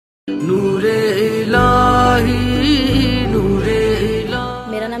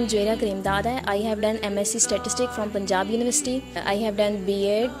मेरा नाम जोयरा करीमदाद है। I have done MSc statistic from Punjab university. I have done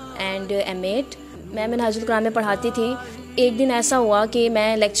B.Ed and M.Ed। मैं मनहाजुल कुरान में पढ़ाती थी। एक दिन ऐसा हुआ कि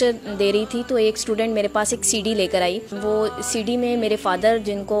मैं लेक्चर दे रही थी तो एक स्टूडेंट मेरे पास एक CD लेकर आई। वो CD में मेरे फादर,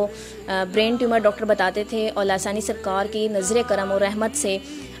 जिनको ब्रेन ट्यूमर डॉक्टर बताते थे, और लासानी सरकार की नज़र करम और रहमत से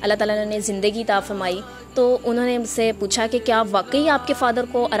अल्लाह ताला ने उन्हें अता फरमाई। तो उन्होंने मुझसे पूछा कि क्या वाकई आपके फ़ादर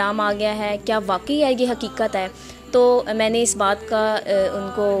को आराम आ गया है, क्या वाकई ये हकीकत है। तो मैंने इस बात का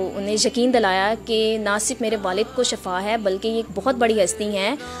उन्हें यकीन दिलाया कि ना सिर्फ मेरे वालिद को शिफा है बल्कि ये एक बहुत बड़ी हस्ती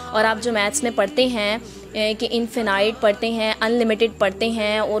हैं। और आप जो मैथ्स में पढ़ते हैं कि इनफिनाइट पढ़ते हैं, अनलिमिटेड पढ़ते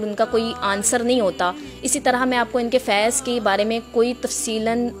हैं और उनका कोई आंसर नहीं होता, इसी तरह मैं आपको इनके फैज़ के बारे में कोई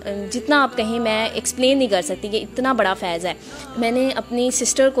तफसीलन जितना आप कहें मैं एक्सप्लेन नहीं कर सकती कि इतना बड़ा फैज़ है। मैंने अपनी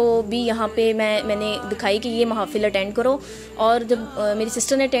सिस्टर को भी यहाँ पे मैंने दिखाई कि ये महफिल अटेंड करो, और जब मेरी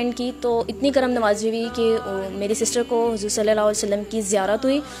सिस्टर ने अटेंड की तो इतनी करम नवाजी हुई कि मेरी सिस्टर को हुज़ूर सल्लल्लाहु अलैहि वसल्लम की ज़ियारत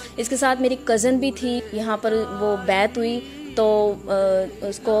हुई। इसके साथ मेरी कज़न भी थी, यहाँ पर वो बैत हुई, तो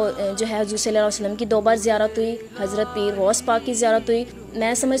उसको जो है हुज़ूर सल्लल्लाहु अलैहि वसल्लम की 2 बार ज़ियारत हुई, हज़रत पीर गौस पाक की ज़ियारत हुई।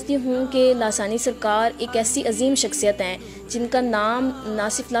 मैं समझती हूँ कि लासानी सरकार एक ऐसी अजीम शख्सियत हैं जिनका नाम ना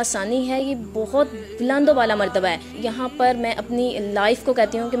सिर्फ लासानी है, ये बहुत बुलंद वाला मर्तबा है। यहाँ पर मैं अपनी लाइफ को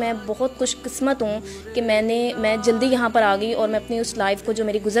कहती हूँ कि मैं बहुत खुशकिस्मत हूँ कि मैं जल्दी यहाँ पर आ गई, और मैं अपनी उस लाइफ को जो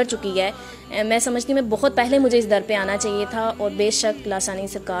मेरी गुजर चुकी है, मैं समझती हूँ मैं बहुत पहले मुझे इस दर पे आना चाहिए था। और बेशक लासानी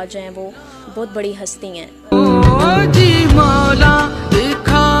सरकार जो हैं वो बहुत बड़ी हस्ती हैं।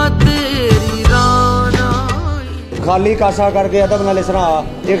 खाली कासा करके अदब नाल इसरा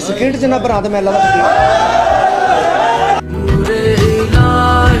एक सेकंड च ना भरा ते मैं लगा